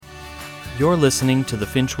You're listening to the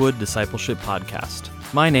Finchwood Discipleship Podcast.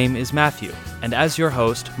 My name is Matthew, and as your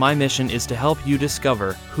host, my mission is to help you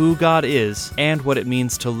discover who God is and what it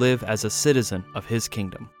means to live as a citizen of His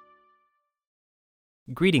kingdom.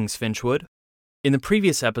 Greetings, Finchwood. In the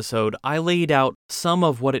previous episode, I laid out some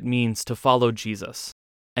of what it means to follow Jesus,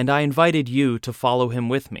 and I invited you to follow Him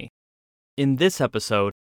with me. In this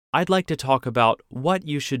episode, I'd like to talk about what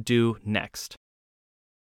you should do next.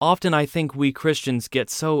 Often I think we Christians get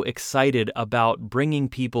so excited about bringing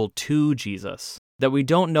people to Jesus that we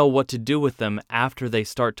don't know what to do with them after they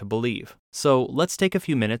start to believe. So let's take a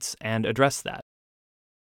few minutes and address that.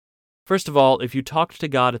 First of all, if you talked to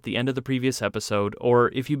God at the end of the previous episode, or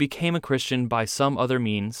if you became a Christian by some other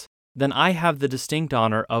means, then I have the distinct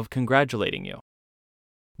honor of congratulating you.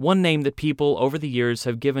 One name that people over the years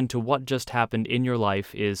have given to what just happened in your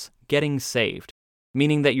life is getting saved,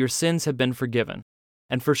 meaning that your sins have been forgiven.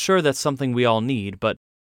 And for sure that's something we all need, but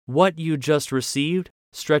what you just received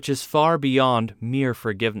stretches far beyond mere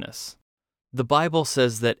forgiveness. The Bible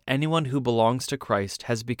says that anyone who belongs to Christ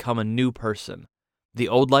has become a new person. The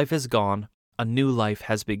old life is gone, a new life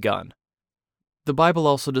has begun. The Bible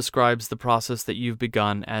also describes the process that you've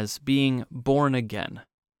begun as being born again.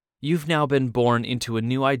 You've now been born into a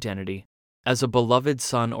new identity as a beloved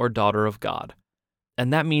son or daughter of God.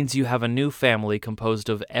 And that means you have a new family composed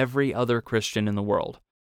of every other Christian in the world.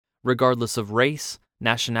 Regardless of race,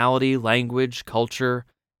 nationality, language, culture,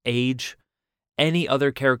 age, any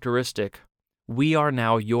other characteristic, we are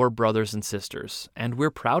now your brothers and sisters, and we're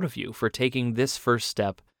proud of you for taking this first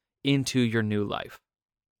step into your new life.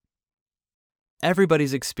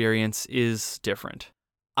 Everybody's experience is different.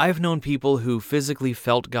 I've known people who physically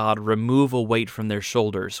felt God remove a weight from their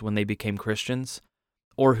shoulders when they became Christians,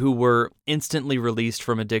 or who were instantly released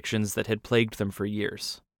from addictions that had plagued them for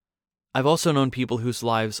years. I've also known people whose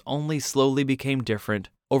lives only slowly became different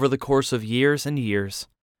over the course of years and years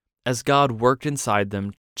as God worked inside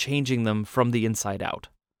them, changing them from the inside out.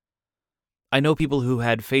 I know people who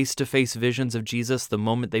had face-to-face visions of Jesus the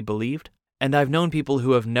moment they believed, and I've known people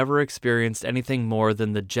who have never experienced anything more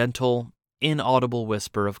than the gentle, inaudible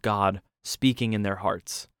whisper of God speaking in their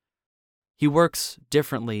hearts. He works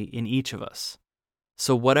differently in each of us.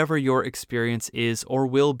 So whatever your experience is or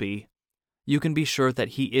will be, you can be sure that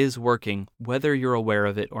He is working whether you're aware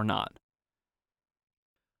of it or not.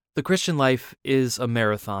 The Christian life is a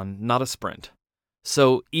marathon, not a sprint.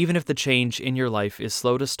 So even if the change in your life is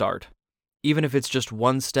slow to start, even if it's just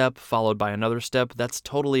one step followed by another step, that's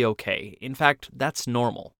totally okay. In fact, that's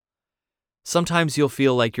normal. Sometimes you'll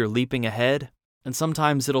feel like you're leaping ahead, and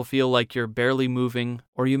sometimes it'll feel like you're barely moving,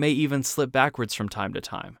 or you may even slip backwards from time to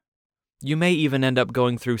time. You may even end up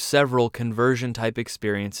going through several conversion-type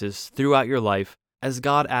experiences throughout your life as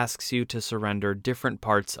God asks you to surrender different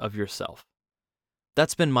parts of yourself.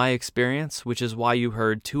 That's been my experience, which is why you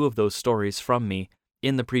heard 2 of those stories from me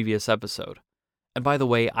in the previous episode. And by the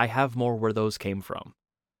way, I have more where those came from.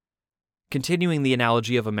 Continuing the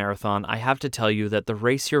analogy of a marathon, I have to tell you that the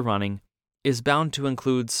race you're running is bound to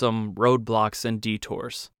include some roadblocks and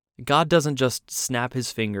detours. God doesn't just snap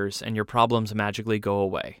His fingers and your problems magically go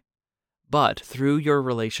away. But through your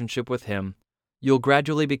relationship with Him, you'll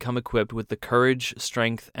gradually become equipped with the courage,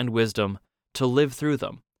 strength, and wisdom to live through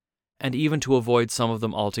them, and even to avoid some of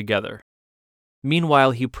them altogether.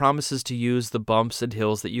 Meanwhile, He promises to use the bumps and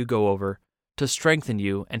hills that you go over to strengthen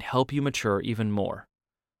you and help you mature even more.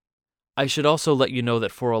 I should also let you know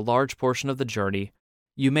that for a large portion of the journey,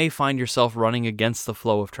 you may find yourself running against the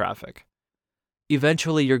flow of traffic.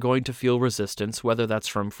 Eventually, you're going to feel resistance, whether that's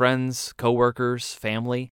from friends, coworkers,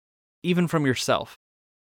 family, even from yourself.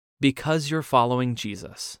 Because you're following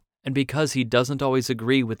Jesus, and because He doesn't always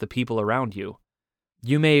agree with the people around you,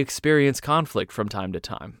 you may experience conflict from time to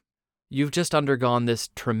time. You've just undergone this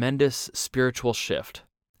tremendous spiritual shift,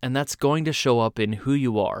 and that's going to show up in who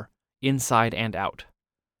you are, inside and out.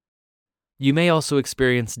 You may also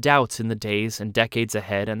experience doubts in the days and decades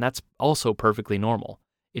ahead, and that's also perfectly normal.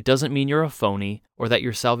 It doesn't mean you're a phony or that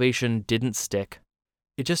your salvation didn't stick.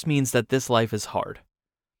 It just means that this life is hard.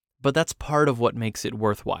 But that's part of what makes it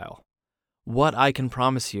worthwhile. What I can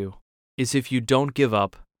promise you is if you don't give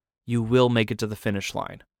up, you will make it to the finish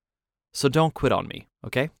line. So don't quit on me,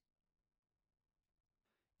 okay?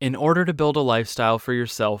 In order to build a lifestyle for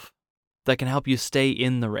yourself that can help you stay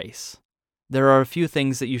in the race, there are a few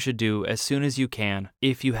things that you should do as soon as you can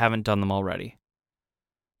if you haven't done them already.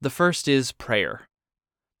 The first is prayer.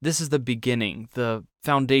 This is the beginning, the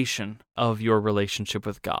foundation of your relationship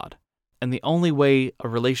with God. And the only way a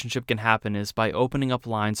relationship can happen is by opening up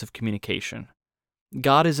lines of communication.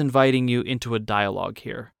 God is inviting you into a dialogue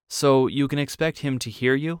here, so you can expect Him to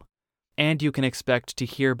hear you and you can expect to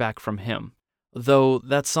hear back from him, though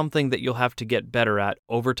that's something that you'll have to get better at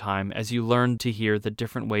over time as you learn to hear the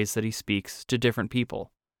different ways that he speaks to different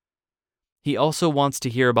people. He also wants to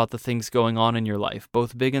hear about the things going on in your life,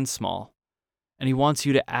 both big and small, and he wants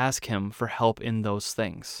you to ask him for help in those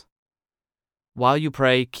things. While you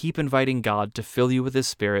pray, keep inviting God to fill you with his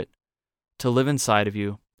Spirit, to live inside of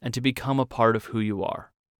you, and to become a part of who you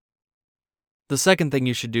are. The second thing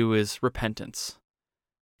you should do is repentance.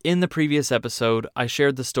 In the previous episode, I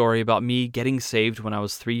shared the story about me getting saved when I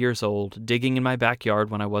was 3 years old, digging in my backyard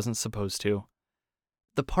when I wasn't supposed to.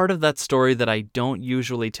 The part of that story that I don't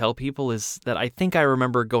usually tell people is that I think I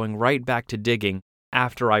remember going right back to digging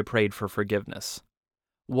after I prayed for forgiveness.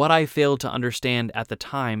 What I failed to understand at the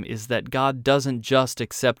time is that God doesn't just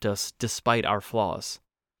accept us despite our flaws.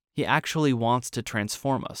 He actually wants to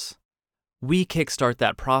transform us. We kickstart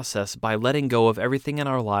that process by letting go of everything in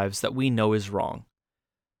our lives that we know is wrong.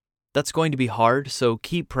 That's going to be hard, so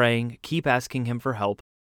keep praying, keep asking him for help.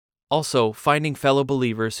 Also, finding fellow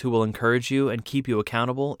believers who will encourage you and keep you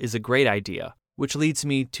accountable is a great idea, which leads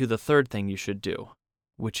me to the third thing you should do,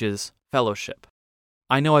 which is fellowship.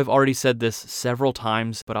 I know I've already said this several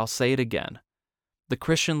times, but I'll say it again. The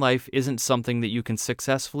Christian life isn't something that you can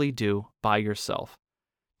successfully do by yourself.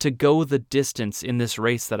 To go the distance in this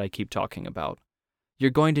race that I keep talking about,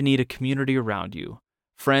 you're going to need a community around you,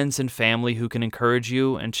 friends and family who can encourage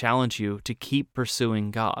you and challenge you to keep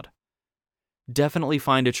pursuing God. Definitely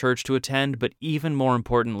find a church to attend, but even more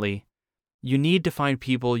importantly, you need to find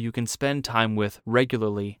people you can spend time with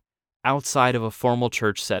regularly outside of a formal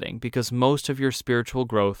church setting, because most of your spiritual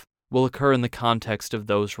growth will occur in the context of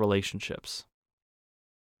those relationships.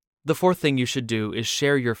 The fourth thing you should do is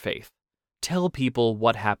share your faith. Tell people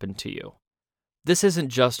what happened to you. This isn't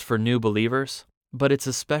just for new believers, but it's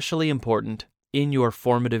especially important in your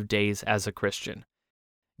formative days as a Christian.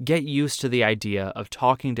 Get used to the idea of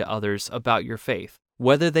talking to others about your faith,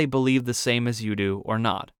 whether they believe the same as you do or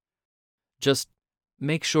not. Just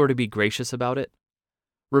make sure to be gracious about it.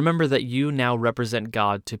 Remember that you now represent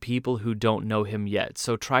God to people who don't know him yet,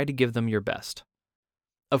 so try to give them your best.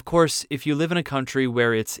 Of course, if you live in a country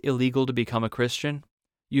where it's illegal to become a Christian,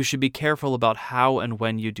 you should be careful about how and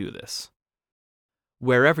when you do this.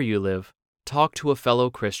 Wherever you live, talk to a fellow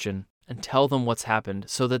Christian and tell them what's happened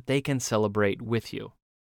so that they can celebrate with you.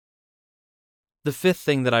 The fifth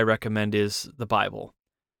thing that I recommend is the Bible.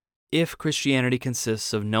 If Christianity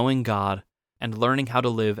consists of knowing God and learning how to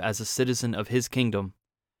live as a citizen of his kingdom,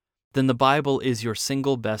 then the Bible is your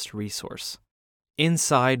single best resource.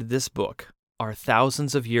 Inside this book are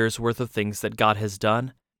thousands of years' worth of things that God has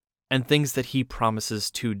done and things that he promises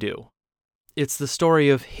to do. It's the story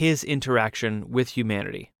of his interaction with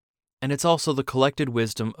humanity, and it's also the collected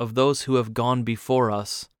wisdom of those who have gone before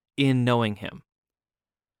us in knowing him.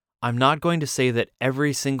 I'm not going to say that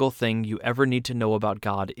every single thing you ever need to know about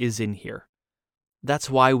God is in here. That's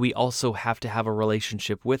why we also have to have a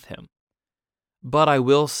relationship with him. But I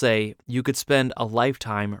will say you could spend a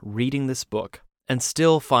lifetime reading this book and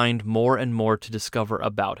still find more and more to discover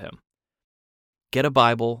about him. Get a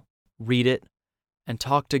Bible, read it, and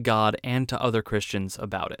talk to God and to other Christians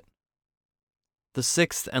about it. The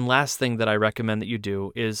sixth and last thing that I recommend that you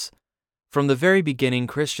do is, from the very beginning,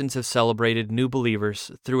 Christians have celebrated new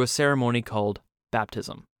believers through a ceremony called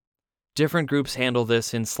baptism. Different groups handle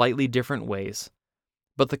this in slightly different ways,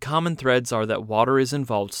 but the common threads are that water is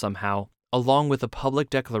involved somehow, along with a public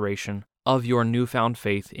declaration of your newfound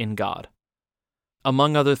faith in God.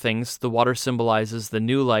 Among other things, the water symbolizes the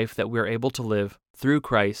new life that we're able to live through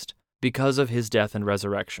Christ because of his death and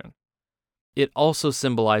resurrection. It also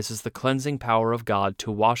symbolizes the cleansing power of God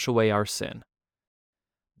to wash away our sin.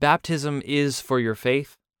 Baptism is for your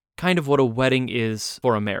faith, kind of what a wedding is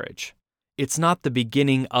for a marriage. It's not the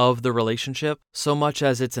beginning of the relationship so much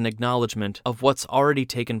as it's an acknowledgement of what's already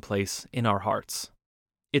taken place in our hearts.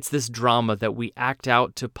 It's this drama that we act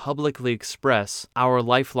out to publicly express our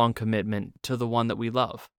lifelong commitment to the one that we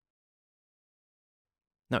love.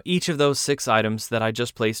 Now, each of those 6 items that I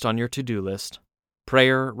just placed on your to-do list,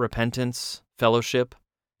 prayer, repentance, fellowship,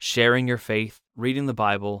 sharing your faith, reading the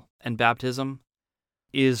Bible, and baptism,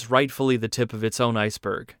 is rightfully the tip of its own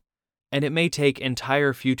iceberg, and it may take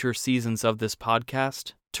entire future seasons of this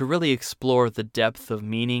podcast to really explore the depth of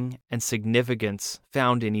meaning and significance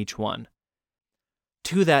found in each one.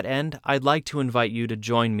 To that end, I'd like to invite you to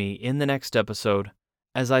join me in the next episode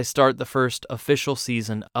as I start the first official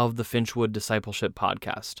season of the Finchwood Discipleship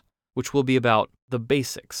Podcast, which will be about the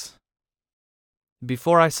basics.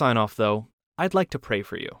 Before I sign off, though, I'd like to pray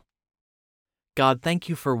for you. God, thank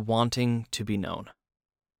you for wanting to be known,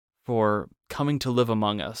 for coming to live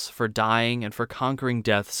among us, for dying and for conquering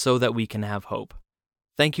death so that we can have hope.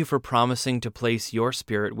 Thank you for promising to place your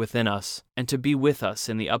Spirit within us and to be with us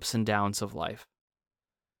in the ups and downs of life.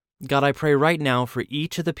 God, I pray right now for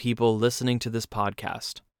each of the people listening to this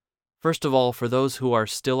podcast. First of all, for those who are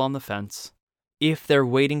still on the fence, if they're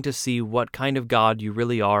waiting to see what kind of God you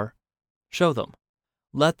really are, show them.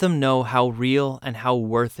 Let them know how real and how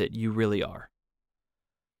worth it you really are.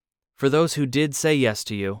 For those who did say yes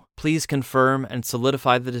to you, please confirm and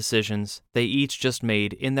solidify the decisions they each just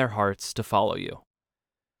made in their hearts to follow you.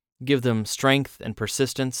 Give them strength and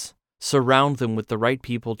persistence, surround them with the right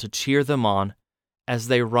people to cheer them on as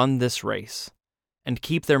they run this race, and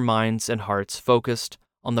keep their minds and hearts focused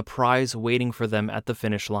on the prize waiting for them at the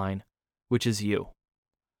finish line, which is you.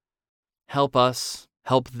 Help us,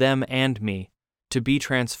 help them and me, to be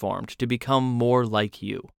transformed, to become more like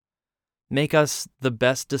you. Make us the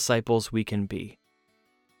best disciples we can be.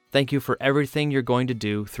 Thank you for everything you're going to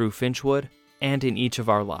do through Finchwood and in each of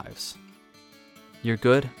our lives. You're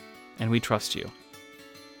good, and we trust you.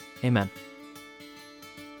 Amen.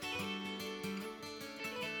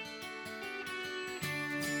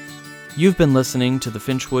 You've been listening to the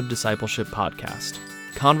Finchwood Discipleship Podcast,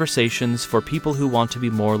 conversations for people who want to be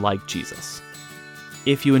more like Jesus.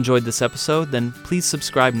 If you enjoyed this episode, then please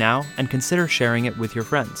subscribe now and consider sharing it with your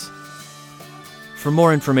friends. For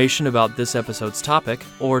more information about this episode's topic,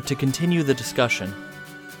 or to continue the discussion,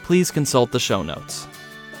 please consult the show notes.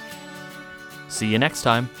 See you next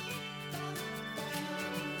time.